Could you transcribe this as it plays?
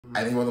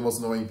I think one of the most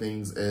annoying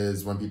things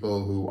is when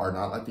people who are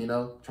not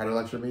Latino try to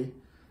lecture me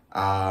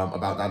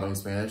about not knowing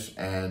Spanish.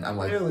 And I'm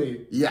like,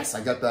 really? Yes,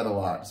 I get that a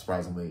lot,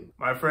 surprisingly.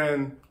 My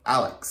friend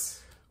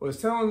Alex was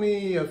telling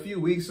me a few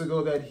weeks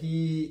ago that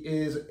he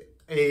is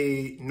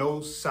a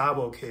no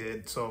Sabo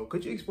kid. So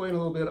could you explain a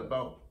little bit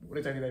about what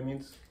exactly that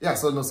means? Yeah,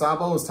 so no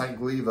Sabo is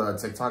technically the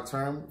TikTok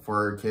term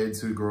for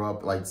kids who grew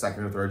up like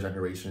second or third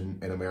generation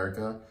in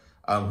America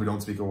who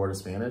don't speak a word of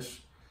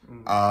Spanish.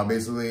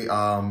 Basically,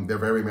 they're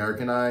very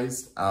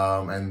Americanized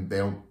and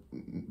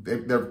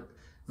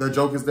the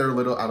joke is they're a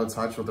little out of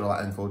touch with their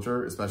Latin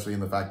culture, especially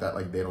in the fact that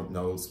like they don't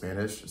know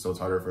Spanish, so it's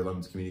harder for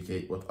them to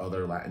communicate with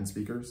other Latin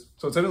speakers.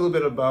 So tell me a little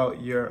bit about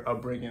your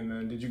upbringing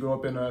then. Did you grow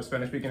up in a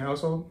Spanish-speaking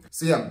household?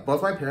 So yeah,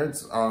 both my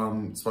parents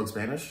spoke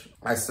Spanish.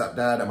 My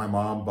stepdad and my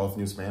mom both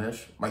knew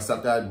Spanish. My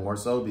stepdad more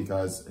so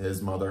because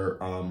his mother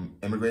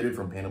immigrated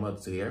from Panama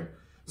to here.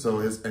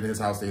 So in his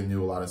house, they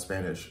knew a lot of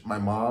Spanish. My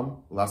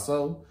mom, less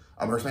so.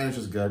 Her Spanish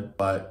is good,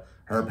 but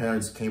her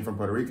parents came from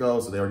Puerto Rico,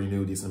 so they already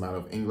knew a decent amount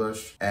of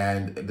English.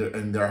 And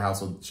in their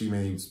household, she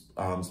mainly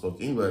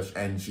spoke English,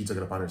 and she took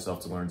it upon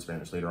herself to learn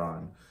Spanish later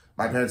on.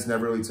 My parents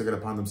never really took it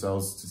upon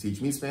themselves to teach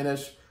me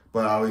Spanish,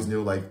 but I always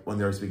knew like when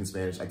they were speaking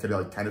Spanish, I could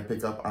like kind of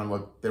pick up on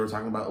what they were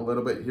talking about a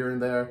little bit here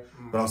and there,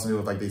 but I also knew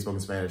if like they spoke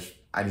in Spanish,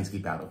 I need to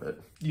keep out of it.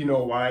 Do you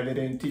know why they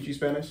didn't teach you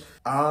Spanish?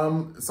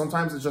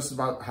 Sometimes it's just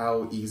about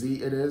how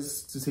easy it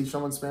is to teach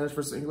someone Spanish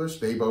versus English.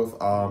 They both,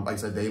 like I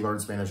said, they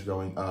learned Spanish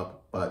growing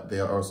up, but they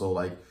are also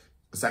like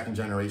second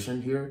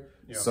generation here.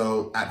 Yeah.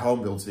 So at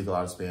home, they'll speak a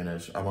lot of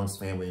Spanish amongst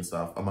family and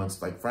stuff,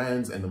 amongst like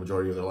friends and the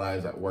majority of their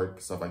lives at work,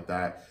 stuff like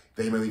that.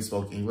 They mainly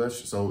spoke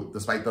English. So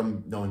despite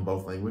them knowing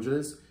both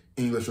languages,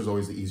 English was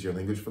always the easier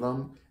language for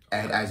them.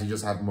 And as you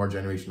just have more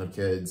generation of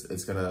kids,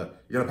 you're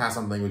gonna pass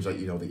on the language that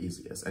you know the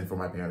easiest. And for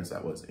my parents,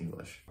 that was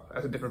English.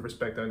 That's a different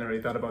perspective. I never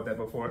really thought about that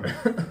before.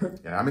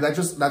 Yeah, I mean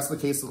that's the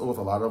case with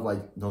a lot of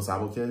like no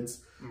Sabo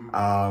kids. You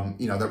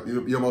know,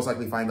 you'll most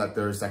likely find that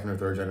they're second or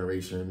third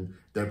generation.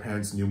 Their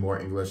parents knew more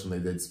English than they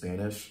did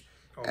Spanish.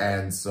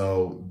 And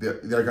so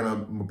they're gonna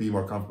be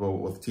more comfortable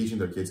with teaching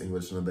their kids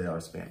English than they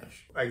are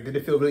Spanish. Like, did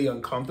it feel really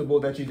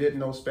uncomfortable that you didn't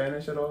know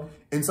Spanish at all?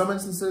 In some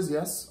instances,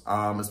 yes.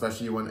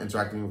 Especially when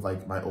interacting with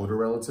like my older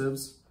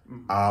relatives.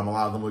 A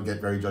lot of them would get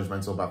very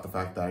judgmental about the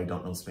fact that I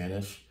don't know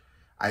Spanish.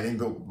 I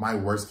think my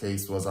worst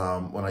case was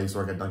when I used to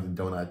work at Dunkin'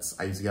 Donuts.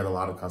 I used to get a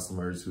lot of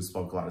customers who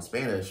spoke a lot of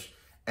Spanish,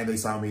 and they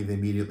saw me, they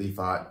immediately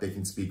thought they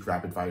can speak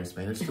rapid fire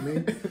Spanish to me.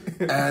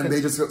 And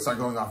they just start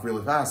going off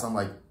really fast. I'm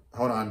like,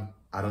 hold on.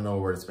 I don't know a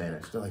word of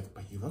Spanish. They're like,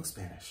 but you look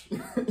Spanish.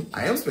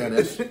 I am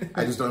Spanish.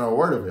 I just don't know a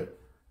word of it.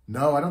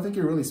 No, I don't think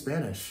you're really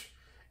Spanish.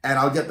 And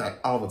I'll get that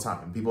all the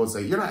time. People would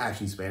say, you're not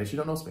actually Spanish. You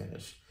don't know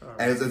Spanish.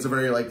 And it's a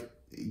very like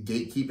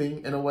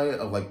gatekeeping in a way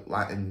of like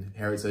Latin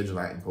heritage and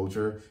Latin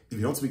culture. If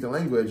you don't speak the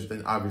language,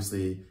 then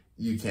obviously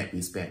you can't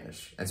be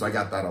Spanish. And so I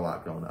got that a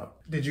lot growing up.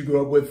 Did you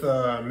grow up with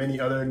many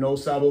other no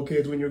Sabo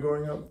kids when you were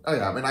growing up? Oh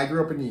yeah, I mean, I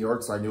grew up in New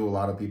York, so I knew a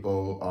lot of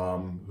people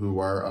who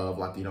were of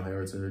Latino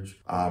heritage.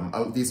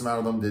 A decent amount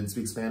of them did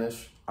speak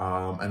Spanish.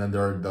 And then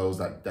there are those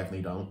that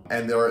definitely don't.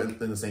 And they were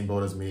in the same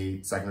boat as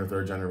me, second or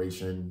third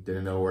generation,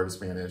 didn't know a word of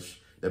Spanish.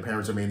 Their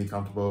parents are mainly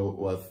comfortable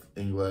with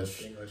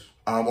English.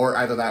 Or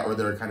either that or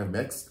they're kind of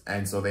mixed.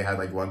 And so they had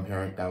like one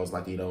parent that was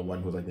Latino, one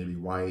who was like maybe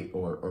white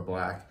or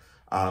black.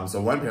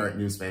 So one parent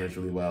knew Spanish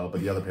really well,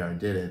 but the other parent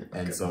didn't.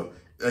 And so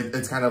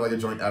it's kind of like a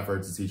joint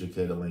effort to teach a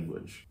kid a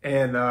language.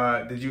 And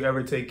did you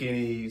ever take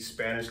any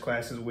Spanish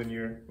classes when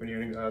you're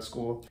in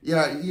school?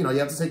 Yeah, you know, you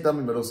have to take them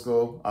in middle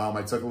school.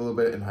 I took a little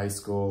bit in high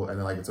school, and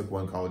then like I took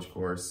one college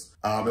course.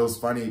 It was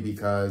funny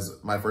because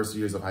my first 2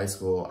 years of high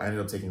school, I ended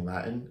up taking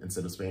Latin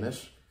instead of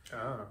Spanish.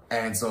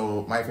 And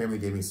so my family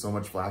gave me so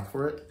much flack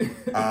for it.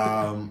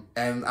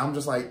 And I'm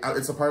just like,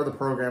 it's a part of the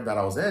program that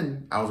I was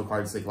in. I was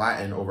required to take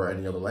Latin over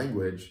any other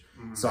language.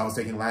 So I was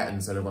taking Latin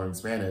instead of learning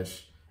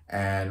Spanish.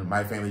 And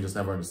my family just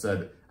never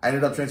understood. I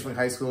ended up transferring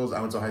high schools.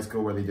 I went to a high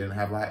school where they didn't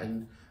have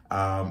Latin.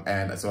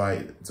 And so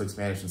I took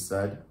Spanish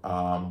instead.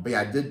 But yeah,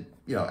 I did,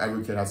 you know,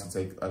 every kid has to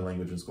take a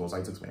language in school. So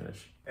I took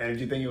Spanish. And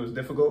did you think it was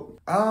difficult?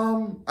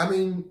 I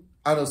mean,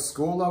 on a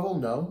school level,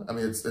 no. I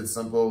mean, it's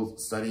simple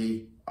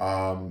study,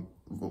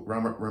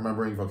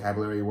 remembering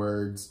vocabulary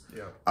words.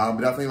 Yeah. But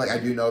definitely, like, I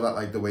do know that,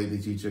 like, the way they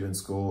teach it in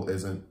school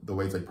isn't the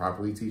way to, like,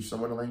 properly teach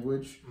someone a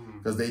language.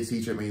 Because they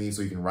teach it mainly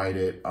so you can write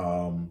it,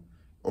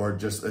 or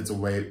just, it's a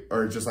way,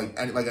 or just, like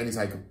any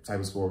type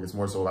of schoolwork, it's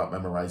more so about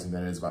memorizing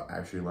than it is about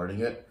actually learning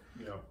it.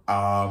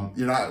 Yeah.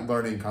 You're not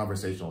learning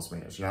conversational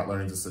Spanish. You're not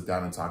learning to sit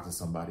down and talk to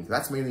somebody.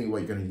 That's mainly what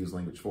you're going to use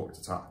language for,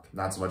 to talk.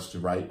 Not so much to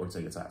write or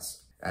take a test.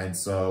 And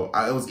so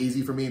it was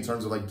easy for me in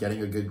terms of, like,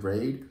 getting a good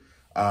grade.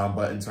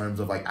 But in terms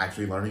of like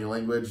actually learning a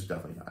language,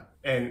 definitely not.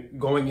 And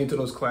going into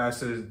those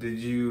classes, did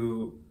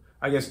you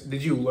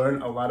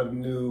learn a lot of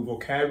new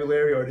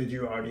vocabulary, or did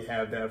you already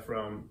have that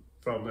from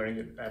learning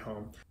it at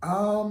home?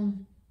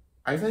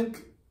 I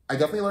think I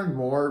definitely learned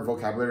more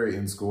vocabulary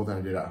in school than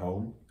I did at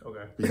home.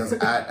 Okay. Because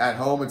at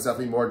home, it's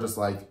definitely more just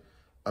like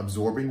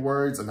absorbing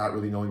words and not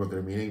really knowing what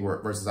they're meaning,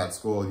 versus at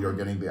school, you're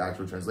getting the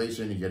actual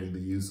translation, you're getting the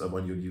use of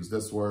when you'd use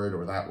this word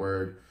or that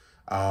word.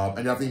 And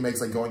it definitely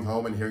makes like going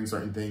home and hearing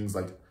certain things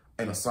like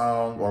in a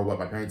song or what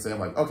my parents say, I'm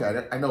like,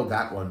 okay, I know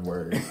that one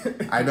word.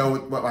 I know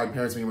what my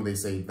parents mean when they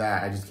say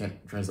that. I just can't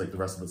translate the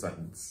rest of the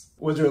sentence.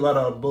 Was there a lot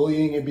of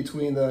bullying in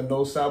between the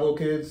no Sabo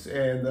kids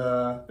and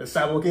the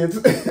Sabo kids?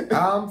 For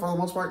the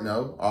most part,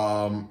 no.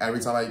 Every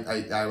time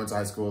I went to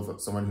high school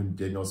with someone who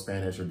did know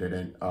Spanish or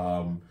didn't,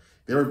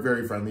 they were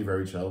very friendly,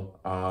 very chill.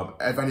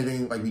 If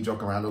anything, like we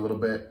joke around a little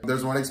bit.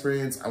 There's one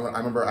experience, I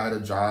remember I had a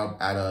job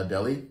at a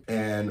deli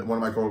and one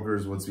of my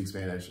coworkers would speak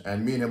Spanish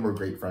and me and him were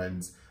great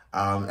friends.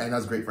 And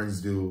as great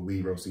friends do,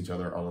 we roast each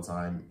other all the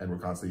time and we're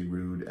constantly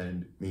rude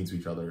and mean to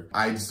each other.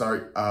 I'd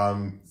start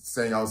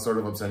saying all sort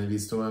of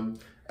obscenities to him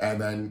and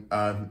then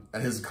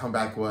and his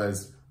comeback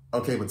was,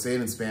 okay, but say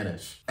it in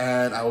Spanish.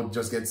 And I would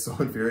just get so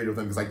infuriated with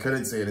him because I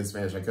couldn't say it in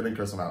Spanish. I couldn't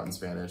curse him out in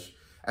Spanish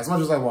as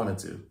much as I wanted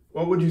to.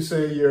 What would you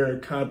say your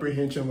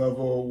comprehension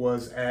level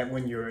was at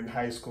when you were in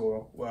high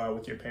school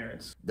with your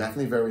parents?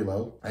 Definitely very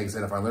low. Like I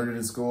said, if I learned it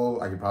in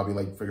school, I could probably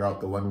like figure out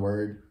the one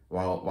word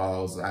while I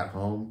was at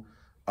home.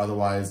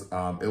 Otherwise,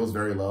 it was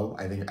very low.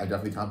 I think I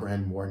definitely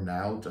comprehend more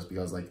now just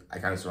because like I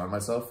kind of surround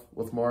myself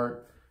with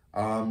more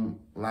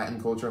Latin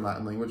culture and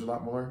Latin language a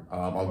lot more.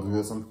 I'll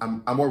Google some.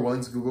 I'm more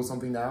willing to Google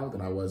something now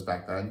than I was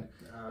back then,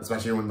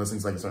 especially when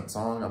listening to like a certain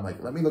song. I'm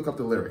like, let me look up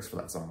the lyrics for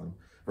that song.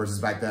 Versus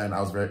back then,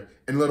 I was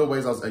in little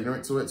ways, I was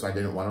ignorant to it, so I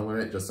didn't want to learn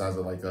it just as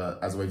a way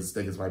to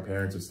stick it to my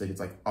parents or stick it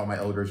to like all my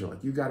elders. You're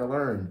like, you gotta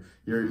learn.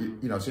 You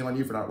know, shame on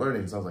you for not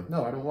learning. So I was like,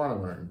 no, I don't want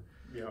to learn.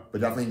 Yeah.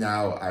 But definitely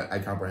now I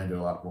comprehend it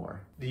a lot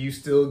more. Do you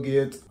still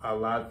get a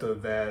lot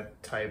of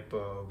that type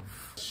of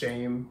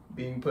shame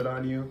being put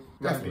on you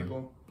by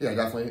people? Yeah,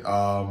 definitely.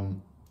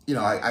 You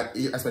know, I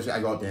especially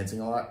I go out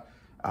dancing a lot.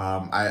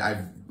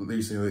 I've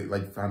recently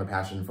like found a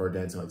passion for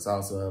dancing like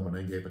salsa,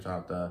 merengue,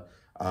 bachata.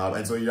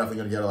 And so you're definitely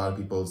going to get a lot of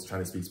people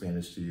trying to speak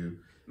Spanish to you.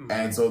 Mm-hmm.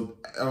 And so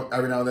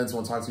every now and then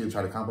someone talks to you,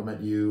 try to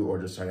compliment you or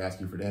just try to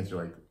ask you for dance.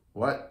 You're like,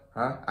 what?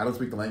 Huh? I don't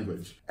speak the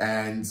language.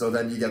 And so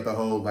then you get the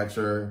whole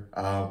lecture,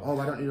 oh,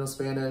 why don't you know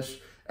Spanish?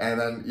 And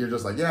then you're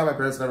just like, yeah, my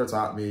parents never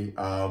taught me.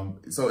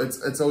 So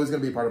it's always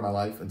going to be a part of my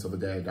life until the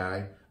day I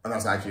die,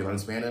 unless I actually learn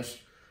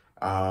Spanish.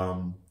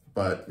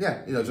 But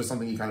yeah, you know, just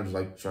something you kind of just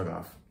like shrug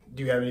off.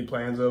 Do you have any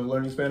plans of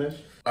learning Spanish?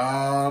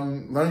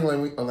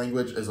 Learning a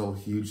language is a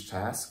huge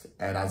task,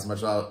 and as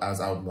much as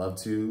I would love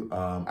to,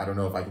 I don't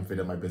know if I can fit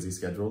in my busy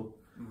schedule.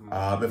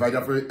 Mm-hmm.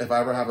 If I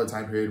ever have a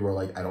time period where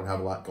like I don't have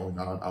a lot going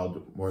on,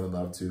 I'll more than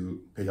love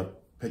to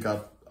pick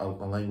up a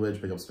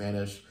language, pick up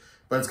Spanish.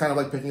 But it's kind of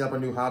like picking up a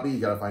new hobby. You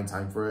gotta find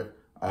time for it.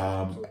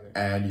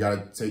 And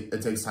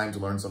it takes time to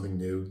learn something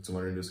new, to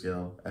learn a new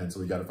skill. And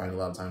so you got to find a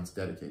lot of time to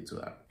dedicate to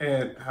that.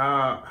 And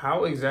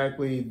how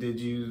exactly did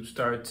you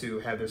start to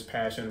have this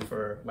passion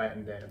for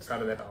Latin dance? How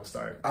did that all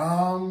start?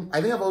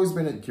 I think I've always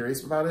been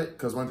curious about it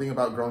because one thing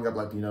about growing up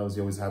Latino is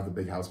you always have the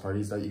big house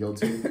parties that you go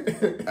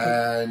to.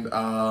 And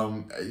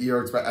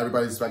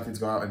everybody's expecting to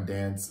go out and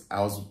dance.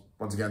 I was,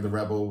 once again, the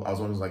rebel. I was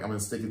one who was like, I'm going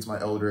to stick it to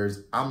my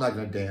elders. I'm not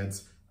going to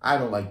dance. I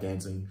don't like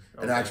dancing.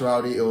 Okay. In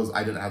actuality,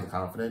 I didn't have the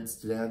confidence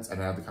to dance. I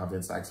didn't have the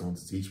confidence to ask someone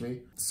to teach me.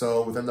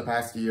 So within the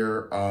past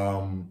year,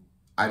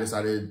 I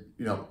decided,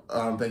 you know,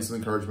 thanks to the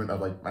encouragement of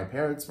like my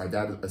parents, my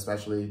dad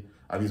especially,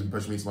 he's been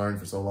pushing me to learn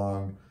for so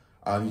long.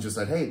 He just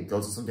said, hey, go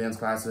to some dance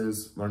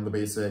classes, learn the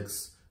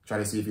basics, try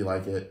to see if you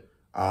like it.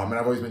 And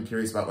I've always been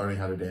curious about learning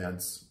how to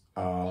dance.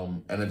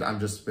 And I've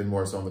just been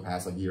more so in the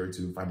past like year or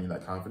two finding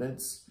that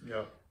confidence.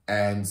 Yeah.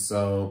 And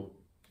so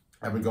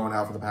I've been going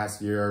out for the past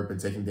year, been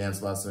taking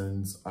dance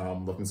lessons,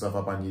 looking stuff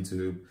up on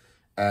YouTube,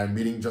 and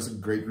meeting just a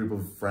great group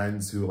of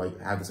friends who like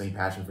have the same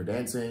passion for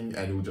dancing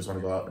and who just want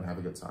to go out and have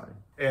a good time.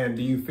 And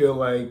do you feel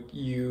like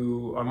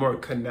you are more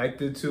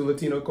connected to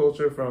Latino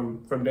culture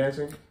from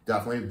dancing?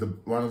 Definitely.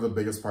 One of the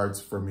biggest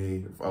parts for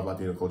me of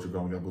Latino culture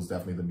growing up was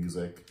definitely the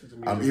music.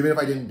 Even if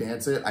I didn't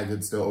dance it, I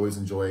did still always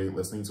enjoy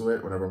listening to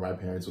it whenever my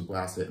parents would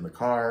blast it in the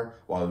car,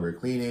 while we were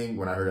cleaning,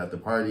 when I heard it at the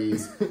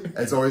parties.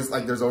 It's always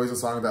like, there's always a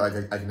song that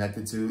like I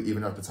connected to,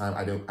 even at the time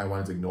I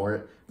wanted to ignore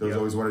it. There was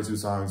always one or two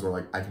songs where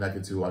like I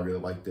connected to, I really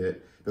liked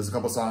it. There's a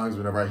couple songs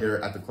whenever I hear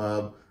it at the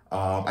club,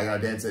 I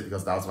gotta dance it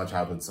because that was my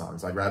childhood song.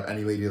 So I grab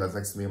any lady that's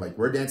next to me, like,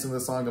 we're dancing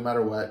this song no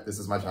matter what. This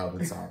is my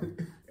childhood song.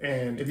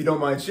 And if you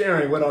don't mind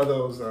sharing, what are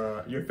those,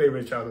 your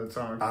favorite childhood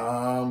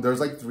songs? There's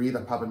like three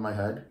that pop in my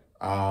head.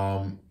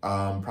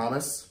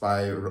 Promise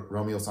by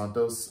Romeo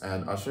Santos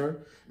and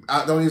Usher.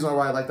 The only reason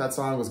why I like that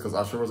song was because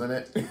Usher was in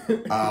it.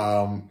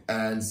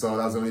 And so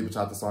that was the only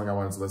bachata song I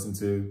wanted to listen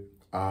to.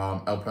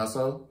 El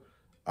Preso.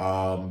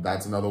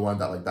 That's another one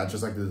that that's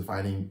just like the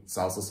defining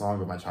salsa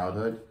song of my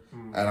childhood.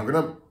 And I'm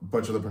gonna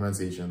butcher the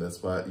pronunciation of this,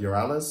 but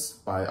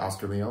Llorales by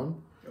Oscar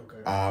Leon.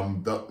 Okay.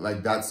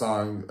 That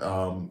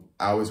song,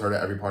 I always heard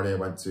it every party I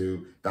went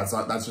to. That's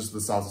just the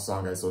salsa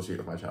song I associate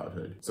with my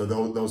childhood. So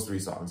those three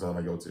songs are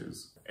my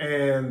go-tos.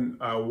 And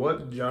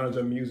what genres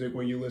of music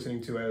were you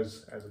listening to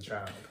as a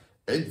child?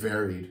 It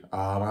varied.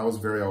 I was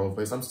very all over the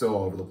place. I'm still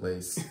all over the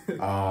place.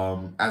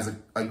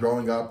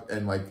 Growing up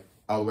and like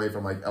all the way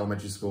from like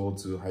elementary school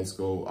to high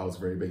school, I was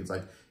very big. It's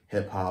like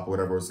hip hop,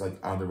 whatever was like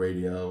on the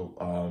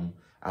radio.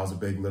 I was a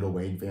big Lil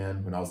Wayne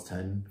fan when I was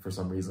 10 for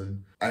some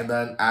reason. And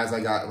then as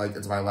I got like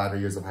into my latter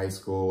years of high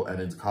school and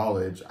into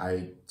college,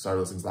 I started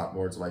listening a lot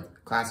more to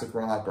like classic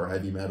rock or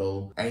heavy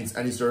metal, any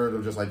sort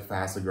of just like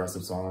fast,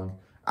 aggressive song.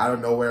 I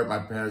don't know where my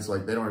parents,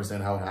 like, they don't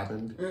understand how it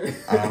happened.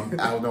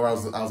 I don't know where I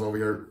was over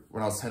here.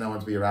 When I was 10, I wanted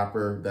to be a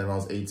rapper. Then when I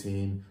was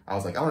 18, I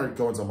was like, I want to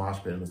go into a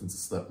mosh pit and listen to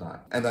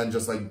Slipknot. And then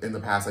just like in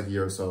the past like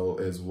year or so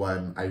is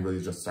when I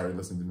really just started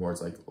listening to more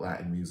to like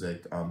Latin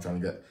music,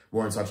 trying to get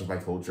more in touch with my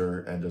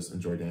culture and just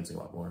enjoy dancing a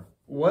lot more.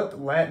 What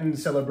Latin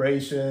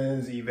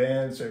celebrations,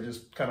 events, or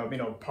just kind of, you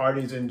know,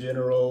 parties in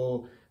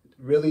general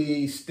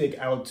really stick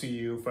out to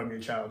you from your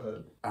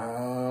childhood?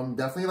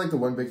 Definitely like the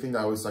one big thing that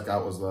always stuck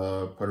out was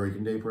the Puerto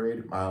Rican Day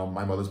Parade.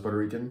 My mother's Puerto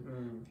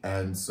Rican.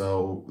 And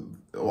so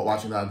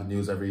watching that on the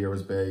news every year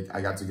was big.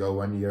 I got to go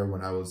one year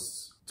when I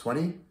was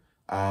 20.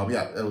 I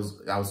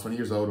was 20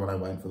 years old when I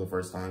went for the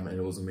first time, and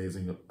it was an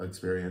amazing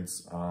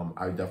experience.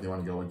 I definitely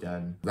want to go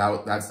again.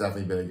 That's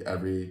definitely big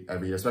every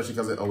year, especially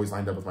because it always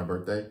lined up with my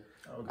birthday.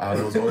 Okay.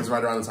 It was always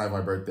right around the time of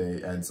my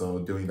birthday, and so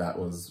doing that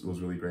was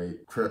really great.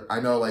 I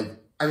know,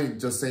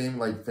 just saying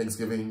like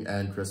Thanksgiving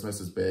and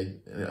Christmas is big.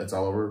 It's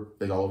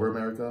big all over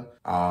America.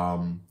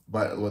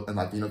 But in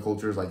Latino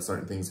cultures, like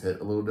certain things hit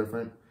a little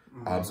different.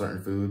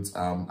 Certain foods.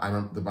 I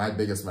remember my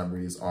biggest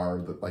memories are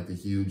the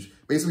huge,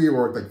 basically we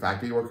work like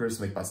factory workers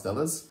to make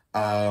pasteles.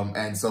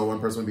 And so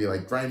one person would be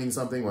like grinding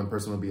something, one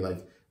person would be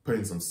like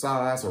putting some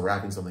sauce or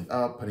wrapping something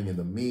up, putting in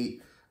the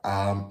meat.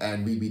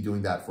 And we'd be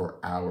doing that for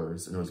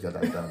hours in order to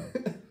get that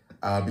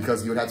done.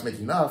 Because you would have to make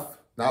enough,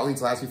 not only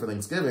to last you for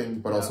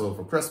Thanksgiving, but also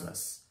for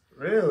Christmas.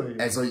 Really?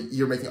 And so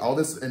you're making all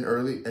this in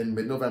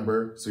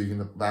mid-November, so you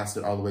can last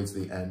it all the way to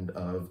the end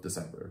of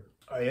December.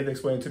 You have to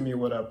explain to me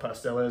what a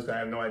pastel is. I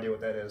have no idea what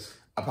that is.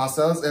 A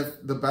pastel is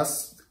the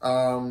best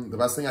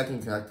thing I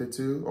can connect it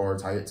to or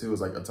tie it to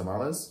is like a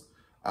tamales.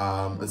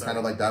 It's kind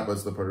of like that, but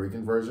it's the Puerto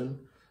Rican version.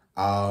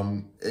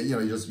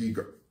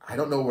 I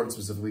don't know what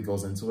specifically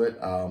goes into it.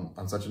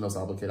 I'm such a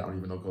Sabo Kid, I don't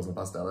even know what goes in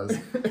pasteles.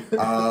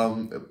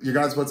 You're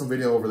gonna have to put some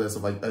video over this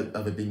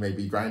of it being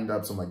maybe grind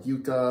up some like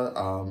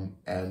yuca,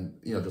 and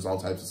just all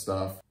types of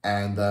stuff.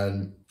 And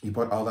then you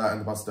put all that in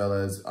the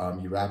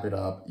pasteles, you wrap it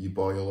up, you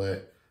boil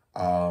it,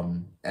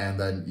 and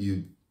then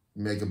you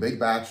make a big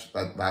batch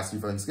that lasts you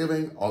for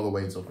Thanksgiving all the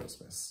way until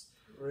Christmas.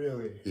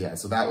 Really? Yeah,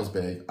 so that was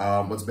big.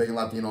 What's big in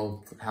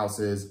Latino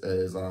houses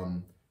is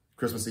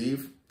Christmas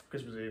Eve.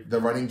 Christmas Eve. The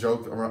running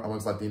joke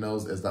amongst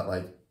Latinos is that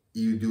like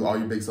you do all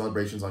your big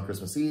celebrations on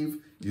Christmas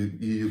Eve. You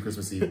do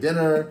Christmas Eve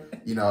dinner.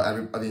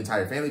 The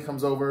entire family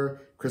comes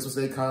over. Christmas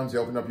Day comes. You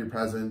open up your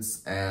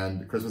presents,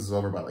 and Christmas is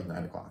over by like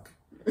 9 o'clock.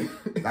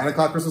 9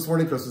 o'clock Christmas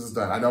morning, Christmas is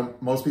done. I know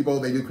most people,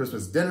 they do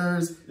Christmas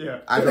dinners. Yeah.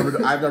 I've never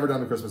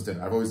done a Christmas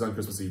dinner. I've always done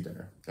Christmas Eve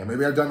dinner. And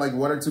maybe I've done like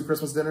 1 or 2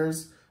 Christmas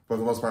dinners, but for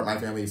the most part, my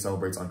family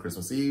celebrates on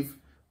Christmas Eve.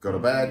 Go to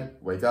bed,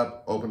 wake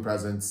up, open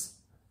presents.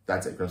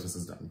 That's it. Christmas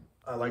is done.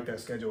 I like that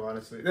schedule,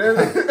 honestly.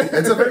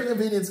 It's a very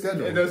convenient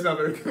schedule. It does sound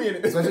very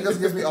convenient. Especially because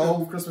it gives me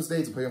all Christmas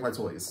Day to play with my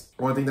toys.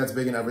 One thing that's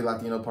big in every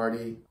Latino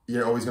party,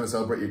 you're always going to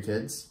celebrate your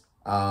kids.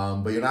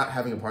 But you're not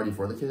having a party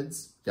for the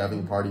kids. You're having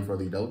a party for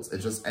the adults.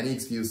 It's just any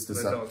excuse to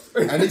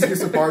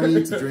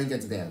party, to drink,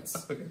 and to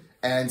dance. Okay.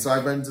 And so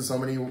I've been to so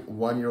many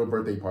one-year-old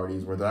birthday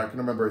parties where they're not going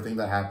to remember a thing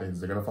that happens.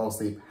 They're going to fall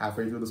asleep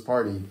halfway through this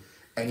party.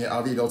 And yet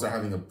all the adults are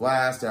having a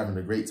blast. They're having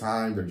a great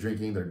time. They're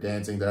drinking. They're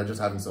dancing. They're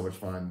just having so much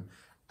fun.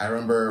 I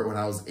remember when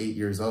I was 8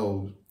 years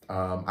old,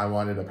 I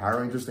wanted a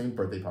Power Rangers themed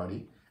birthday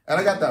party. And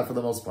I got that for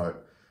the most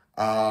part.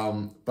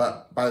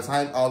 But by the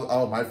time all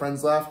of my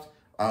friends left,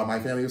 my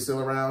family was still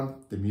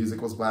around. The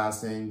music was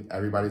blasting.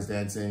 Everybody's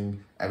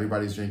dancing.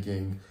 Everybody's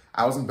drinking.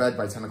 I was in bed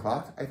by 10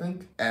 o'clock, I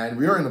think. And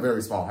we were in a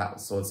very small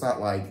house. So it's not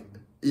like,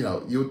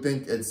 you would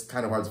think it's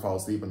kind of hard to fall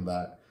asleep in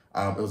that.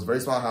 It was a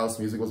very small house.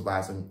 Music was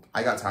blasting.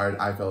 I got tired.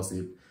 I fell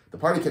asleep. The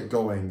party kept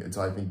going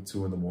until I think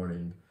 2 in the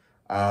morning.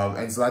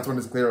 And so that's when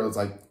it's clear. It was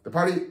like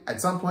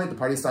at some point, the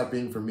party stopped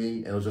being for me,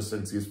 and it was just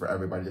an excuse for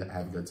everybody to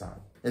have a good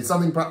time. It's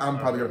something I'm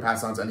probably going to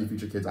pass on to any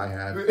future kids I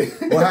have.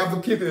 We'll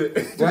have keep the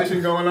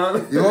tradition going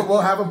on.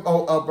 We'll have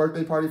a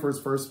birthday party for his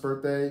first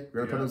birthday.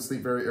 We're going to put him to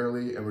sleep very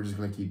early, and we're just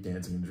going to keep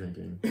dancing and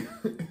drinking.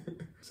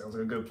 Sounds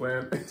like a good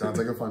plan. Sounds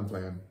like a fun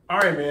plan. All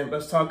right, man.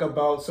 Let's talk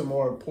about some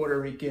more Puerto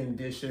Rican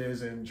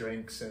dishes and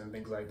drinks and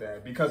things like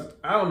that, because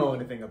I don't know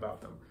anything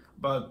about them.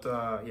 But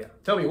yeah,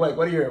 tell me, what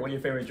are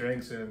your favorite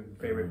drinks and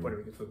favorite Puerto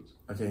Rican foods?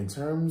 Okay, in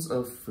terms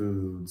of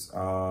foods,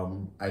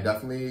 I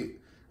definitely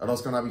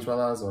arroz con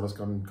habichuelas, arroz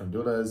con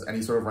duras,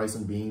 any sort of rice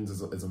and beans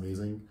is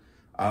amazing.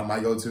 My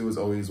go-to is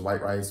always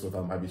white rice with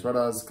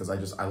habichuelas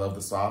because I love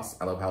the sauce.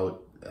 I love how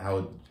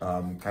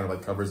it kind of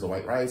like covers the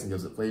white rice and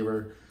gives it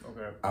flavor.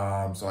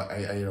 Okay. So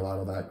I ate a lot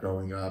of that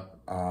growing up.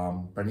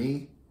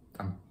 Pani,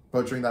 I'm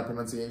butchering that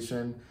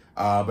pronunciation,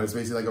 but it's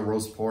basically like a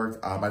roast pork.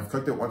 I've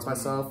cooked it once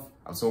myself.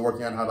 I'm still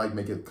working on how to like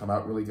make it come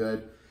out really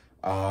good.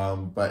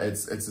 But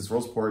it's this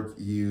roast pork.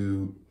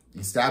 You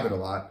stab it a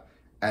lot,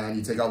 and then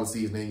you take all the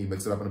seasoning, you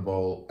mix it up in a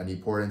bowl, and you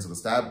pour it into the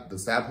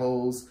stab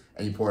holes,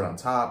 and you pour it on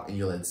top, and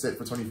you let it sit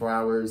for 24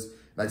 hours.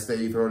 Next day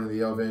you throw it in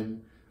the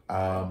oven.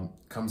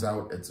 Comes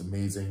out, it's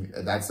amazing.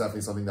 That's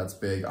definitely something that's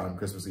big on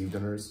Christmas Eve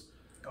dinners.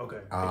 Okay,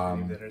 Christmas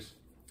Eve dinners.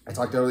 I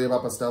talked earlier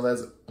about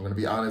pasteles. I'm going to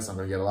be honest, I'm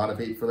going to get a lot of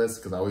hate for this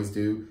because I always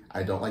do.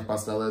 I don't like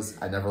pasteles.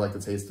 I never like the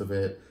taste of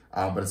it,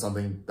 but it's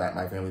something that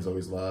my family's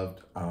always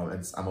loved.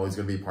 And I'm always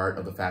going to be part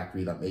of the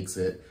factory that makes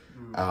it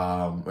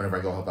whenever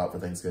I go help out for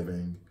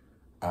Thanksgiving.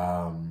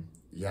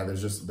 Yeah,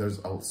 there's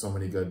so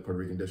many good Puerto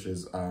Rican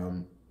dishes.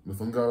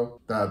 Mofongo,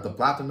 the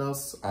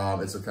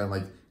platanos, it's a kind of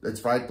like, it's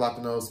fried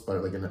platanos,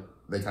 but like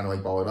they kind of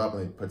like ball it up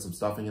and they put some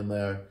stuffing in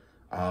there.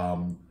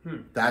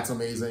 That's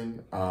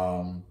amazing.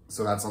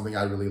 So that's something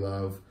I really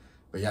love.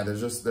 But yeah,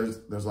 there's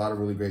a lot of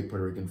really great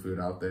Puerto Rican food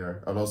out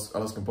there. Arroz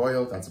con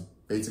pollo, that's a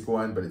basic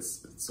one, but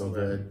it's so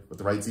good. With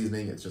the right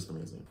seasoning, it's just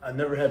amazing. I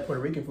never had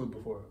Puerto Rican food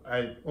before.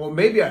 Well,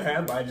 maybe I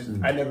have, but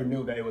I never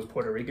knew that it was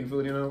Puerto Rican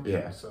food, you know?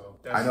 Yeah. So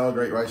I know a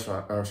great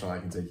restaurant I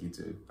can take you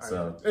to.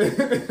 So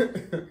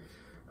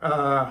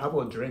how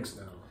about drinks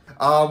now?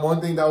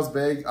 One thing that was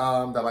big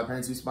that my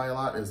parents used to buy a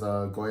lot is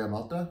Goya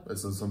Malta.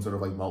 It's some sort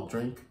of like malt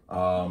drink.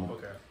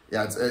 Okay.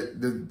 Yeah,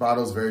 the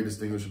bottle's very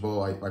distinguishable.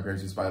 Like my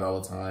parents used to buy it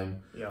all the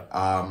time.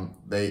 Yeah.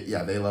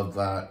 They loved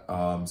that.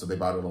 So they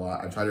bought it a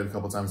lot. I tried it a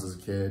couple times as a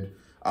kid.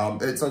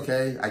 It's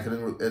okay.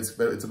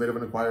 It's a bit of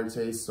an acquired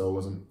taste, so it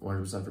wasn't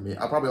 100% for me.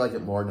 I probably like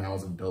it more now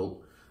as an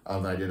adult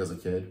than I did as a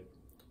kid.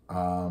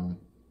 But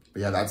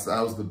yeah, that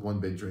was the one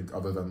big drink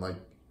other than like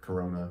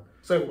Corona.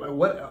 So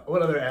what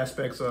other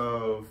aspects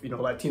of,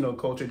 Latino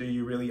culture do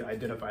you really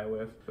identify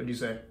with? What do you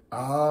say?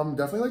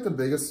 Definitely like the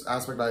biggest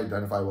aspect I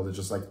identify with is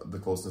just like the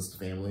closeness to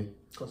family.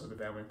 Closeness to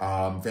family.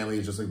 Family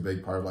is just a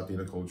big part of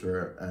Latino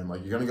culture, and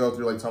like you're gonna go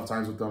through like tough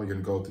times with them, you're gonna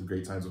go through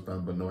great times with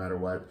them, but no matter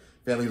what,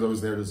 family is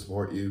always there to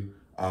support you.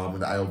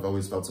 And I've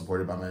always felt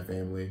supported by my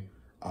family.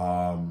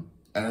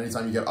 And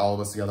anytime you get all of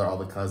us together, all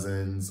the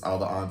cousins, all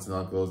the aunts and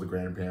uncles, the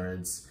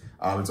grandparents,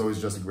 it's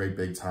always just a great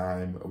big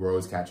time. We're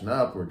always catching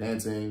up, we're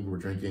dancing, we're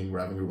drinking, we're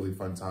having a really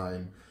fun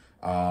time.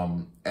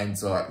 And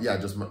so, yeah,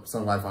 just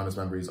some of my fondest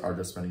memories are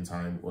just spending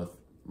time with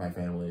my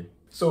family.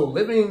 So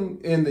living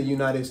in the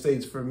United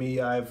States, for me,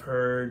 I've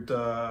heard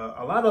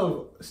a lot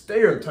of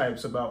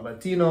stereotypes about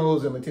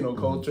Latinos and Latino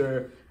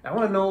culture. I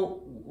want to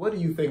know, what do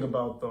you think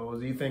about those?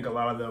 Do you think a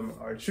lot of them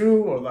are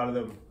true or a lot of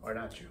them are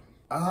not true?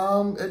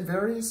 It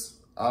varies.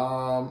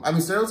 I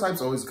mean, stereotypes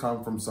always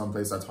come from some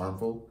place that's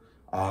harmful.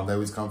 They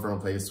always come from a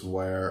place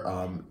where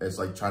it's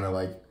like trying to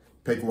like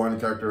pick one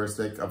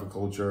characteristic of a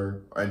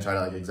culture and try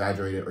to like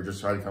exaggerate it or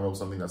just try to come up with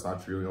something that's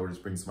not true or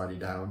just bring somebody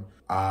down.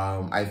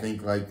 I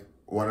think like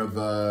one of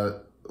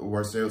the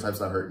worst stereotypes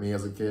that hurt me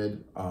as a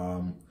kid,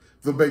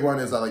 the big one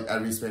is that like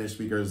every Spanish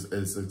speaker is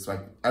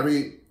expect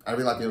every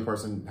Latino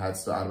person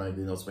has to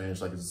automatically know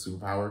Spanish like it's a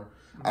superpower.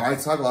 I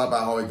talk a lot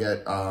about how I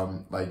get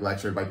like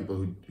lectured by people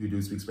who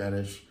do speak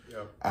Spanish.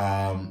 Yep.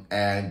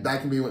 And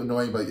that can be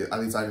annoying, but at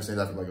least I understand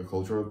that from like a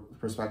cultural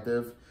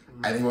perspective.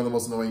 I think one of the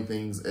most annoying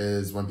things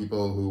is when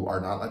people who are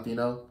not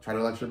Latino try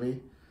to lecture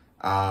me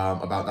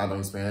about not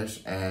knowing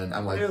Spanish, and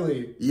I'm like,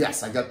 really?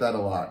 Yes, I get that a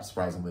lot,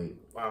 surprisingly.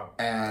 Wow.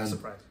 And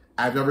surprised.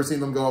 I've never seen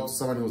them go up to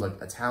someone who's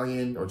like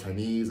Italian or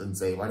Chinese and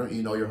say, "Why don't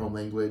you know your home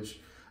language?"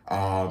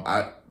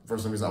 For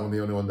some reason, I'm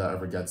the only one that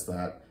ever gets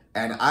that,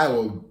 and I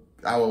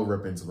will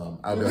rip into them.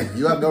 I'll be like,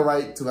 "You have no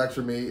right to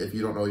lecture me if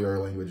you don't know your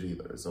language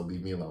either, so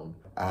leave me alone."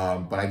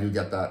 But I do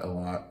get that a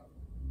lot.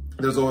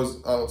 There's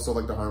always also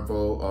like the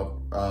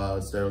harmful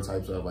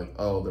stereotypes of like,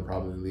 oh, they're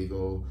probably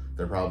illegal.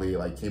 They're probably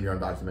like came here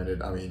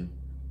undocumented. I mean,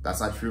 that's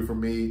not true for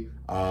me.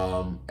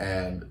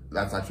 And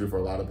that's not true for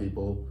a lot of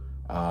people.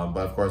 But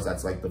of course,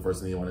 that's like the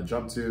first thing you want to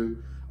jump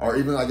to. Or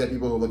even I get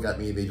people who look at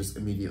me, they just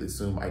immediately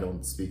assume I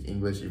don't speak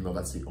English, even though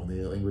that's the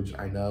only language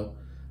I know.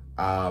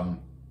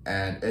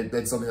 And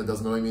it's something that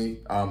does annoy me.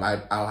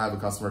 I'll have a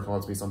customer come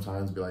up to me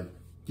sometimes and be like,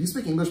 "Do you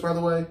speak English, by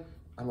the way?"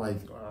 I'm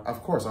like,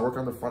 "Of course, I work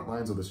on the front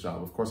lines of this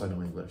job. Of course I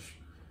know English."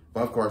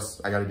 But of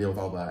course, I got to deal with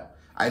all that.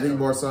 I think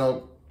more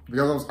so,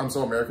 because I'm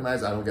so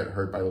Americanized, I don't get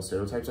hurt by those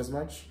stereotypes as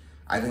much.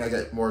 I think I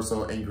get more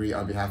so angry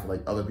on behalf of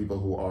like other people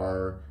who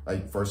are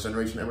like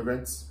first-generation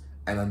immigrants,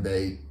 and then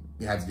they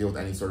had to deal with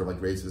any sort of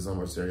like racism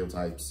or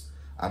stereotypes.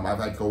 I've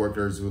had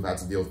coworkers who've had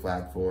to deal with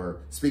flack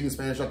for speaking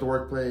Spanish at the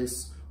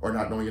workplace or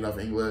not knowing enough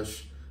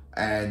English.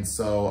 And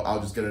so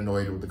I'll just get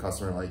annoyed with the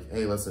customer, like,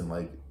 "Hey, listen,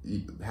 like,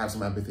 you have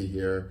some empathy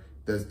here.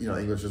 There's,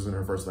 English isn't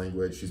her first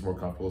language. She's more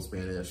comfortable with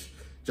Spanish.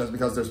 Just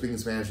because they're speaking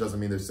Spanish doesn't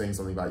mean they're saying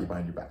something about you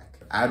behind your back."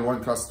 I had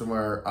one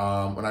customer,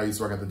 when I used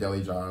to work at the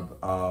deli job,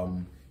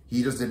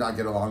 he just did not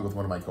get along with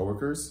one of my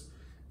coworkers.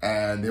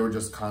 And they were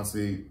just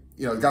constantly,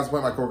 it got to the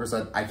point my coworker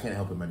said, "I can't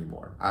help him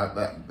anymore."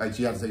 Like,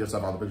 she had to take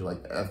herself out of the picture.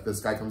 Like, if this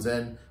guy comes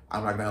in,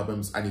 I'm not going to help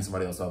him. I need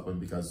somebody else to help him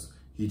because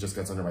he just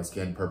gets under my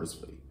skin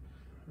purposefully.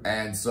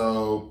 And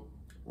so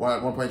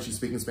at one point she's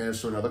speaking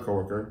Spanish to another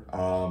coworker.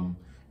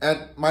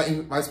 And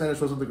my Spanish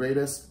wasn't the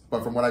greatest,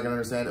 but from what I can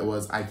understand, it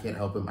was, "I can't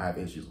help him. I have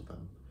issues with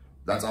him."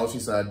 That's all she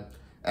said.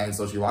 And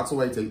so she walks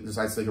away,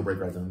 decides to take a break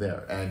right then and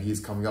there. And he's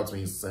coming up to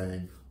me, he's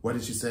saying, "What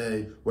did she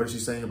say? What is she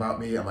saying about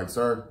me?" I'm like,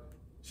 "Sir,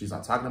 she's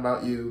not talking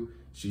about you.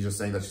 She's just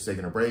saying that she's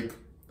taking a break.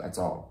 That's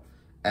all."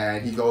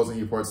 And he goes and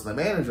he reports to the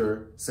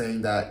manager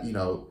saying that, you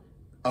know,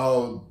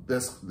 oh,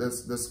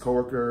 this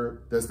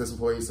coworker, this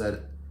employee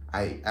said,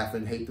 I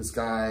effing hate this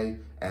guy,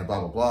 and blah,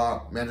 blah,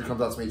 blah. Manager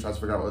comes up to me, tries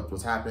to figure out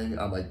what's happening. And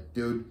I'm like,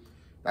 dude,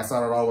 that's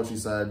not at all what she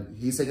said.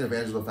 He's taking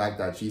advantage of the fact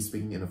that she's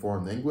speaking in a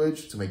foreign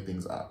language to make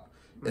things up.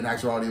 In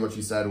actuality, what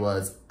she said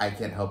was, I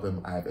can't help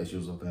him. I have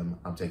issues with him.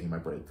 I'm taking my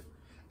break.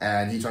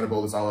 And he tried to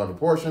blow this all out of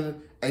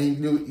proportion. And he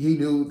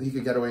knew he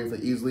could get away with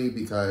it easily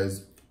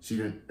because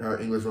her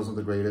English wasn't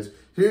the greatest.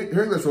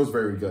 Her English was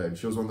very good.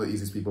 She was one of the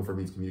easiest people for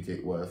me to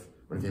communicate with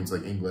when it came to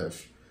like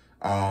English.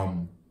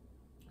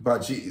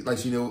 But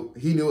he knew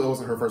it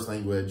wasn't her first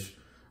language.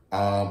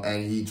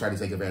 And he tried to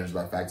take advantage of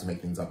that fact to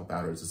make things up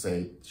about her, to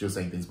say she was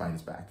saying things behind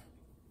his back.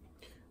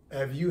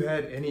 Have you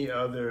had any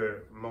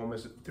other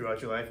moments throughout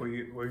your life where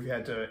you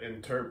had to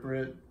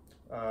interpret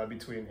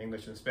between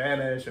English and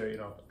Spanish,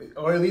 or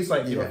or at least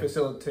like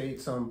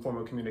facilitate some form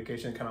of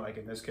communication, kind of like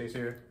in this case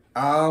here?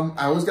 I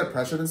always get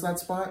pressured into that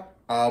spot,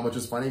 which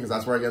is funny because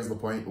that's where I get to the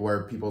point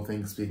where people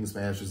think speaking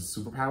Spanish is a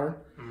superpower.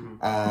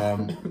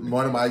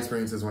 One of my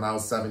experiences when I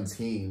was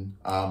 17,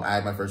 I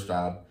had my first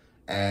job,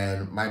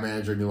 and my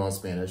manager knew I was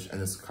Spanish, and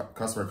this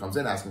customer comes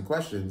in asking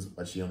questions,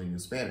 but she only knew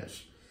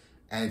Spanish.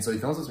 And so he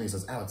comes up to me and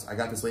says, Alex, I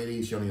got this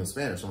lady, she only knows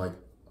Spanish. I'm like,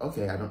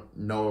 okay, I don't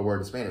know a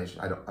word of Spanish.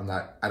 I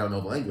don't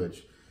know the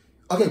language.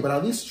 Okay, but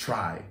at least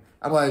try.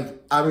 I'm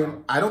like, I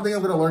don't think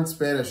I'm gonna learn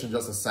Spanish in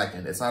just a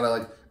second. It's not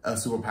like a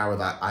superpower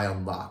that I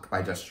unlock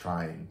by just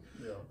trying.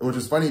 Yeah. Which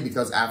is funny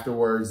because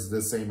afterwards,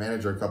 this same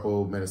manager, a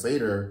couple minutes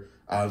later,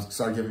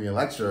 started giving me a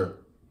lecture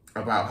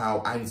about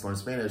how I need to learn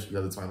Spanish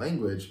because it's my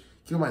language.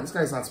 Keep in mind, this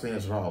guy's not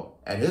Spanish at all.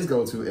 And his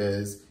go-to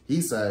is,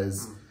 he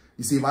says,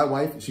 you see, my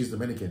wife, she's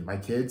Dominican. My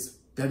kids,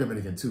 they're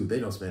Dominican too. They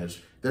know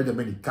Spanish. They're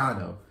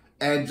Dominicano.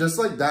 And just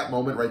like that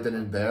moment right then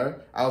and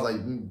there, I was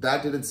like,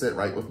 that didn't sit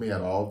right with me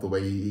at all. The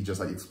way he just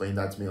like explained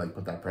that to me, like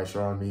put that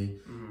pressure on me.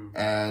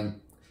 And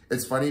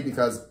it's funny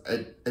because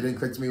it didn't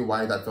click to me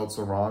why that felt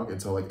so wrong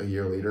until like a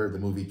year later, the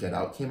movie Get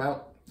Out came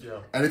out. Yeah.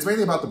 And it's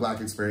mainly about the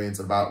Black experience,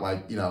 about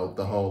like,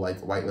 the whole like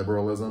white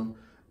liberalism.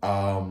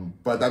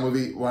 But that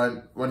movie,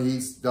 when he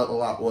dealt a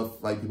lot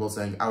with like people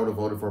saying, I would have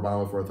voted for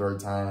Obama for a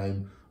third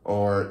time,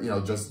 or,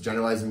 just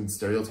generalizing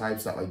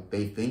stereotypes that like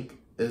they think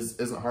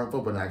isn't harmful,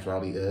 but in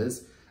actuality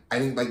is. I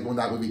think like when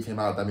that movie came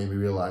out, that made me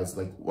realize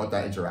like what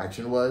that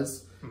interaction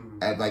was,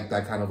 and like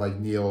that kind of like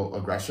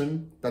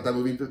neo-aggression that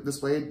movie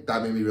displayed.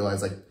 That made me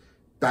realize like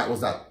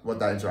what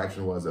that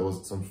interaction was. It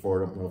was some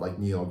form of like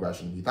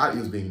neo-aggression. He thought he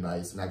was being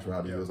nice. In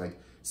actuality, he was like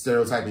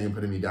stereotyping and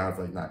putting me down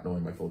for like not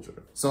knowing my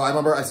culture. So I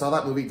remember I saw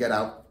that movie Get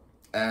Out,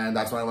 and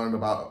that's when I learned a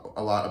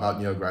lot about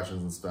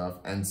neo-aggressions and stuff.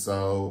 And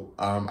so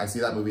I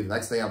see that movie. The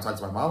next day I'm talking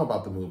to my mom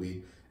about the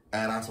movie,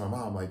 and I asked my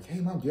mom, like, hey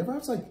mom, do you ever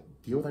have to like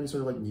deal with any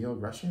sort of like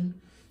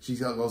neo-aggression? She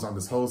goes on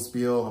this whole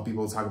spiel, how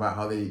people talk about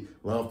how they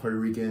love Puerto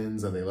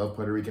Ricans and they love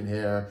Puerto Rican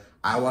hair.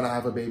 I want to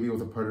have a baby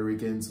with a Puerto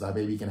Rican so that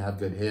baby can have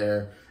good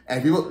hair.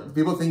 And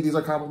people think these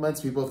are compliments.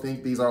 People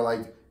think these are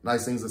like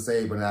nice things to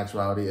say, but in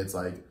actuality, it's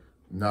like,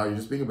 no, you're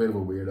just being a bit of a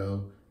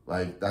weirdo.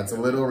 Like, that's a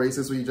little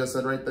racist what you just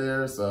said right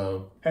there,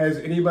 so. Has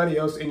anybody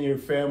else in your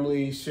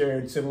family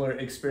shared similar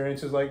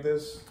experiences like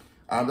this?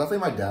 Definitely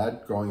my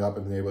dad, growing up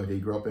in the neighborhood he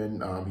grew up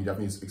in, he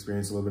definitely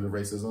experienced a little bit of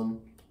racism.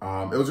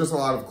 It was just a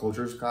lot of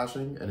cultures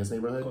clashing in his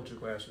neighborhood. Culture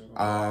clashing.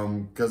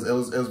 Because it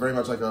was very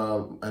much like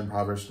a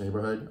impoverished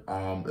neighborhood.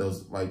 It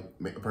was like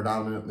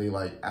predominantly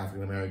like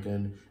African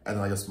American and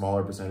like a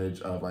smaller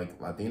percentage of like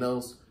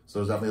Latinos. So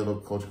there's definitely a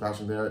little culture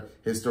clashing there.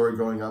 His story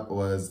growing up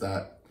was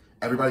that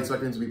everybody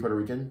expected him to be Puerto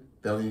Rican.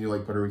 They only knew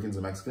like Puerto Ricans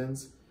and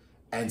Mexicans.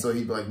 And so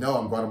he'd be like, no,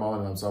 I'm Guatemalan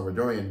and I'm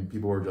Salvadorian.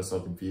 People were just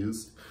so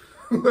confused.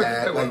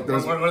 And like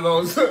there's one of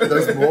those.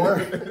 There's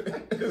more.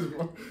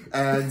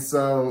 And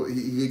so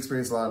he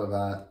experienced a lot of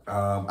that.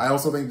 I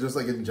also think just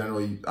like in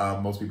general,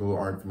 most people who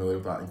aren't familiar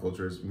with Latin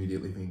cultures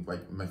immediately think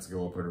like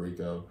Mexico or Puerto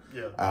Rico.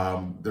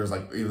 Yeah. There's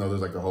like, even though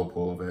there's like a whole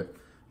pool of it.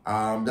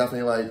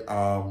 Definitely like,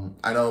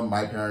 I know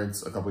my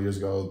parents a couple years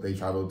ago, they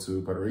traveled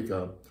to Puerto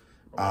Rico.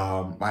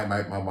 My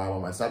mom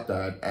and my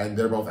stepdad, and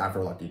they're both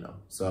Afro-Latino.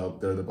 So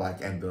they're the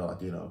Black and the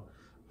Latino.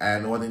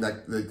 And the one thing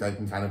that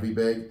can kind of be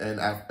big in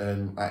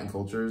Latin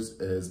cultures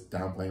is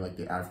downplaying like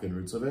the African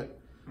roots of it.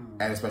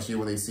 And especially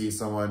when they see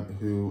someone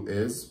who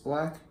is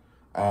Black,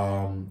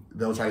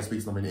 they'll try to speak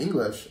to them in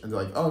English and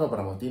they're like, oh no, but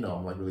I'm Latino.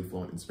 I'm like really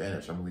fluent in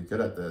Spanish. I'm really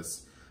good at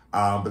this.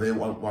 But they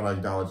want to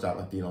acknowledge that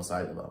Latino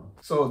side of them.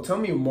 So tell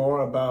me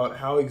more about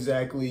how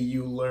exactly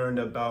you learned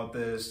about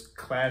this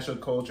clash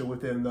of culture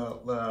within the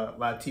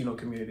Latino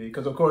community.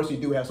 Because of course you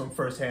do have some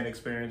firsthand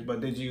experience,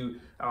 but did you,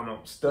 I don't know,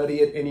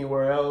 study it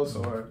anywhere else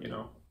or,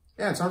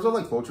 Yeah, in terms of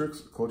like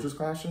cultures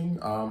clashing,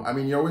 I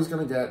mean, you're always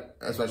going to get,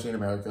 especially in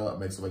America, a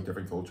mix of like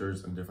different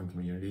cultures and different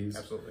communities.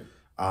 Absolutely.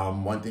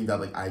 One thing that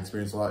like I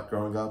experienced a lot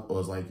growing up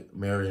was like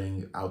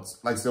marrying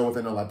like still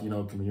within a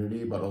Latino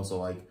community, but also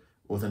like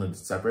within a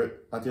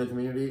separate Latino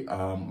community.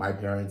 My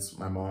parents,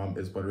 my mom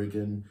is Puerto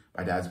Rican,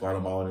 my dad's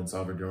Guatemalan and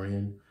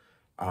Salvadorian.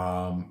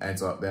 And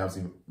so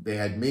they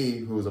had me,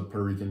 who was a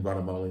Puerto Rican,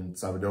 Guatemalan,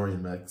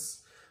 Salvadorian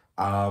mix.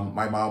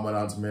 My mom went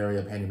on to marry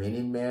a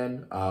Panamanian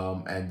man,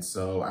 and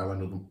so I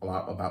learned a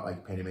lot about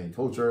like Panamanian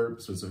culture,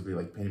 specifically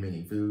like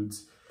Panamanian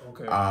foods.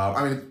 Okay.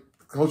 I mean,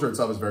 culture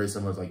itself is very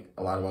similar to like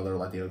a lot of other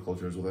Latino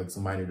cultures with like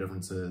some minor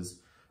differences.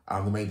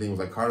 The main thing was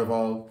like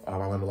carnival. I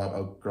learned a lot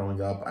about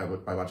growing up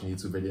by watching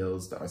YouTube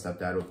videos that my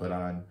stepdad would put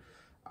on.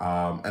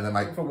 And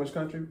then from which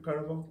country,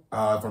 carnival?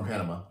 From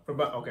Panama. From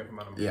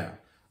Panama. Yeah.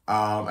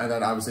 And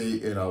then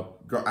obviously, you know,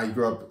 I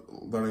grew up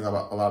learning a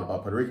lot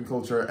about Puerto Rican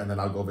culture, and then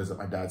I'll go visit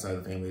my dad's side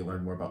of the family,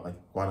 learn more about like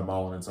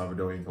Guatemalan and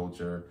Salvadorian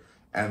culture.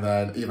 And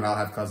then even I'll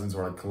have cousins who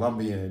are like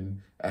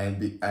Colombian, and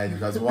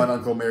because one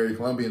uncle married a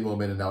Colombian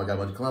woman, and now I got a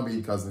bunch of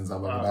Colombian cousins.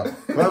 I'm learning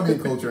about Colombian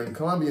culture and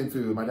Colombian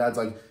food. My dad's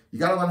like, you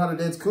gotta learn how to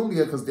dance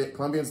cumbia because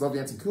Colombians love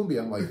dancing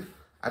cumbia. I'm like,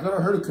 I've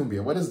never heard of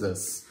cumbia. What is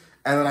this?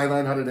 And then I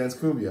learned how to dance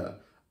cumbia.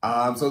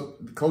 So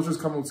cultures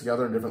come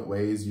together in different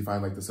ways. You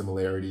find like the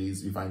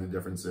similarities, you find the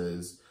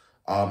differences.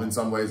 In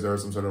some ways, there are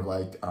some sort of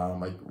like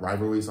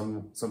rivalry.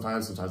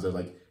 Sometimes there's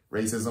like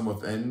racism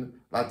within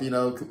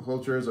Latino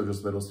cultures or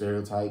just little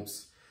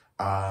stereotypes.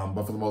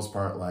 But for the most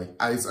part, like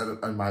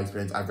in my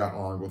experience, I've gotten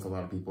along with a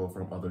lot of people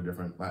from other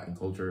different Latin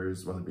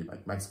cultures, whether it be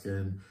like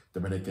Mexican,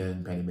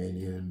 Dominican,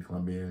 Panamanian,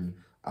 Colombian.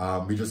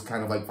 We just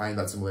kind of like find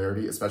that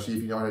similarity, especially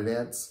if you know how to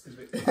dance.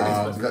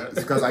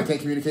 Because I can't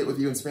communicate with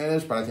you in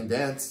Spanish, but I can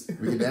dance.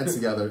 We can dance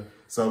together.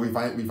 So we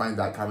find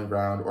that common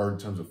ground, or in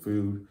terms of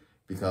food,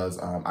 because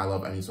I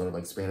love any sort of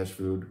like Spanish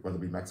food, whether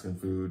it be Mexican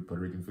food,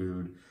 Puerto Rican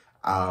food.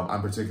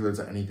 I'm particular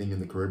to anything in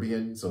the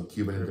Caribbean, so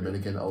Cuban and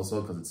Dominican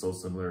also, because it's so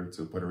similar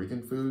to Puerto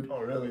Rican food. Oh,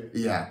 really?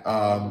 Yeah,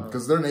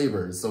 because they're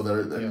neighbors, so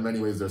in many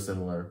ways they're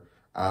similar.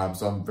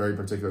 So I'm very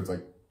particular to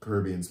like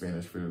Caribbean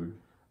Spanish food.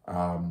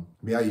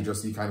 Yeah,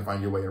 you kind of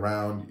find your way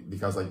around,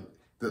 because like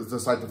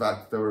despite the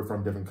fact that we're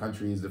from different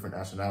countries, different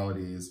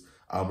nationalities,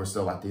 we're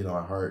still Latino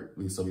at heart.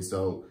 We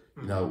still,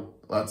 you know,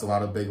 that's a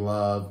lot of big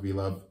love. We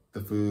love the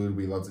food,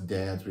 we love to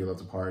dance, we love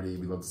to party,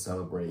 we love to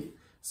celebrate.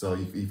 So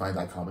you find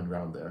that common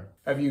ground there.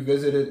 Have you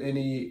visited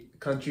any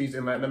countries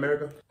in Latin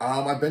America?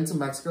 I've been to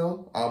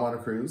Mexico on a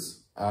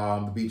cruise.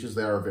 The beaches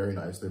there are very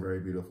nice. They're very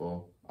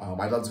beautiful.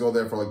 I'd love to go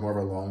there for like more of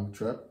a long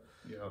trip.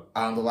 Yeah.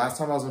 The last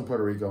time I was in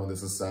Puerto Rico, and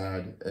this is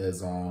sad,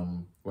 is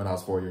when I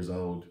was 4 years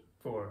old.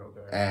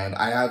 Okay. And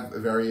I have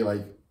very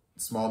like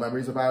small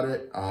memories about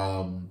it.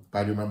 But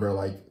I do remember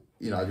like,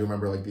 you know,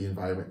 the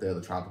environment there,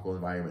 the tropical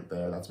environment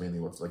there. That's mainly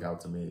what stuck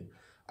out to me.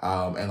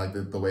 And like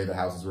the way the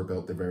houses were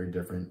built, they're very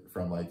different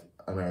from like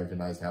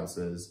Americanized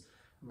houses.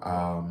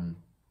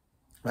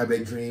 My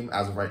big dream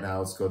as of right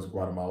now is to go to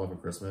Guatemala for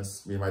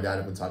Christmas. Me and my dad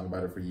have been talking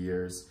about it for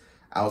years.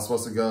 I was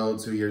supposed to go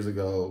 2 years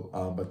ago,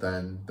 but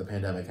then the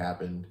pandemic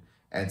happened,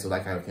 and so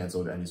that kind of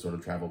canceled any sort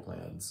of travel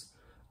plans.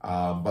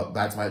 But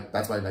that's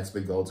my next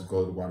big goal, to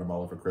go to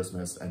Guatemala for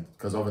Christmas, and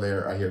because over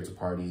there I hear it's a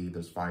party.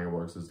 There's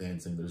fireworks, there's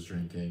dancing, there's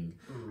drinking.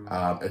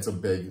 It's a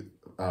big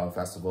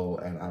festival,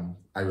 and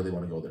I really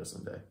want to go there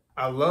someday.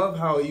 I love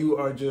how you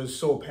are just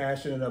so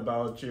passionate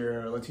about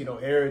your Latino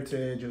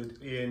heritage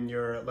and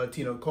your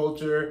Latino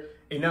culture,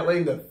 and not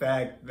letting the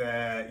fact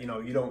that, you know,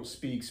 you don't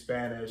speak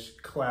Spanish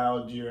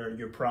cloud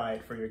your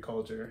pride for your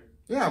culture.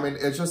 Yeah, I mean,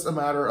 it's just a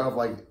matter of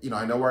like, you know,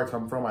 I know where I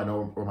come from. I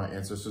know where my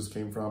ancestors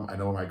came from. I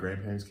know where my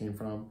grandparents came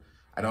from.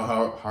 I know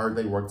how hard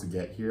they worked to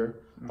get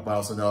here, but I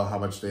also know how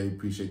much they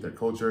appreciate their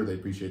culture. They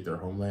appreciate their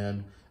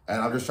homeland.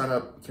 And I'm just trying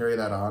to carry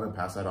that on and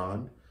pass that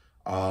on.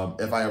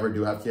 If I ever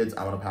do have kids,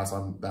 I want to pass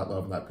on that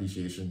love and that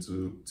appreciation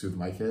to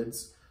my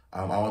kids.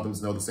 I want them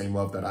to know the same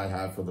love that I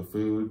have for the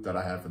food, that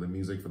I have for the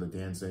music, for the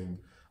dancing.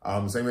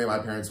 The same way my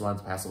parents wanted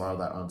to pass a lot of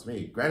that on to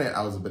me. Granted,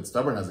 I was a bit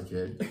stubborn as a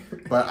kid,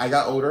 but I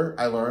got older,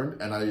 I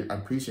learned, and I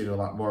appreciated a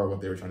lot more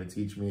what they were trying to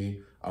teach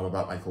me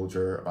about my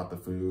culture, about the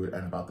food,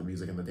 and about the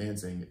music and the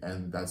dancing.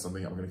 And that's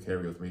something I'm going to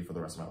carry with me for the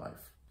rest of my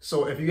life.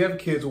 So if you have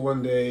kids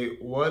one day,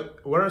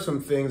 what are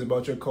some things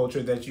about your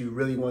culture that you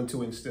really want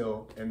to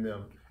instill in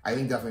them? I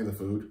think definitely the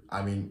food.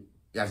 I mean,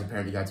 as a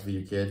parent, you got to feed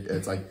your kid.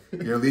 It's like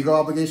your legal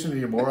obligation and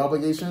your moral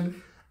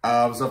obligation.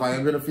 So if I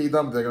am going to feed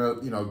them, they're going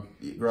to, you know,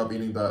 grow up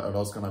eating the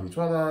arroz con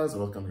habichuelas,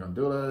 arroz con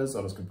gandules,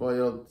 arroz con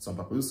pollo, some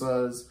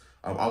papusas,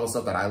 all the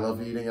stuff that I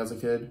love eating as a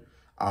kid.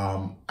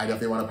 I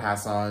definitely want to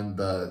pass on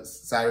the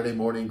Saturday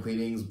morning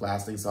cleanings,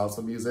 blasting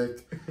salsa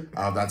music.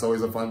 That's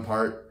always a fun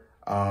part.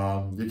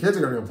 Your kids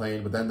are going to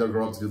complain, but then they'll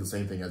grow up to do the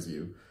same thing as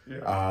you.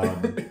 Yeah.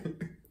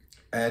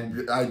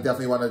 And I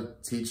definitely want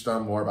to teach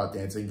them more about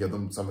dancing, give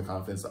them some of the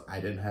confidence that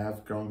I didn't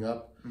have growing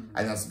up.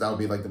 And that would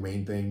be like the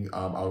main thing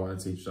I want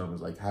to teach them,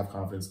 is like, have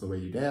confidence in the way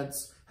you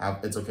dance.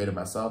 It's okay to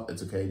mess up.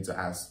 It's okay to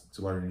ask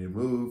to learn a new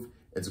move.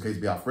 It's okay to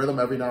be off rhythm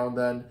every now and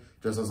then,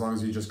 just as long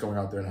as you're just going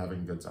out there and having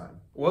a good time.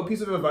 What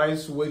piece of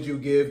advice would you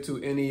give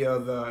to any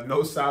of the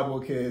No Sabo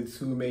kids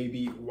who may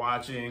be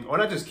watching, or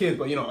not just kids,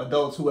 but, you know,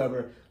 adults,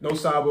 whoever, No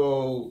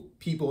Sabo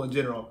people in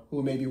general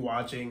who may be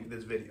watching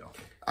this video?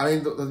 I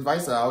mean, the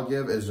advice that I'll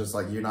give is just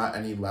like, you're not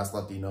any less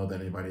Latino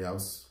than anybody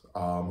else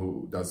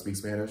who does speak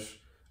Spanish.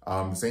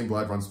 The same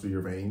blood runs through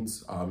your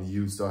veins.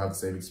 You still have the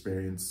same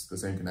experience, the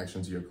same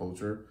connection to your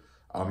culture.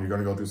 You're going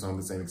to go through some of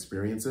the same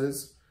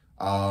experiences.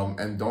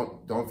 And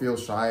don't feel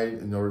shy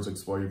in order to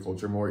explore your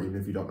culture more. Even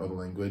if you don't know the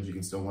language, you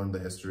can still learn the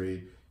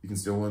history. You can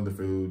still learn the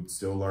food,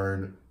 still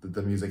learn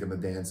the music and the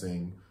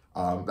dancing.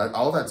 All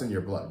of that's in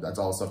your blood. That's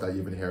all stuff that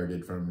you've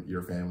inherited from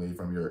your family,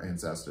 from your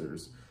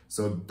ancestors.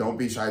 So don't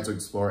be shy to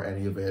explore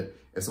any of it.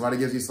 If somebody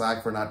gives you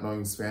slack for not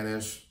knowing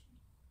Spanish,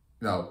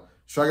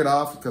 shrug it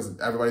off, because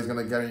everybody's going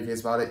to get on your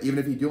case about it. Even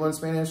if you do learn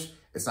Spanish,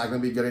 it's not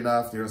going to be good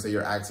enough. You're going to say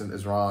your accent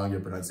is wrong,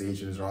 your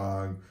pronunciation is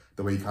wrong,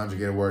 the way you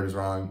conjugate a word is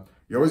wrong.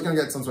 You're always going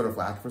to get some sort of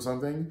flack for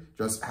something.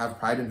 Just have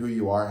pride in who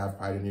you are, have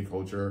pride in your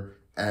culture,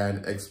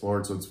 and explore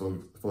it to its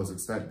fullest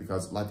extent,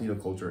 because Latino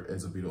culture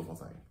is a beautiful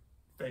thing.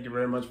 Thank you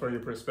very much for your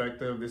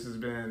perspective. This has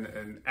been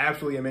an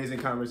absolutely amazing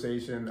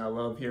conversation. I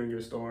love hearing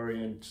your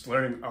story and just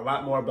learning a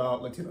lot more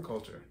about Latino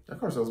culture. Of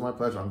course, it was my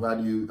pleasure. I'm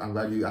glad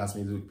you asked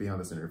me to be on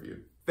this interview.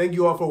 Thank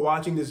you all for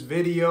watching this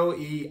video,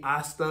 y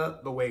hasta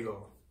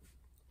luego.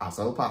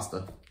 Hasta la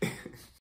pasta.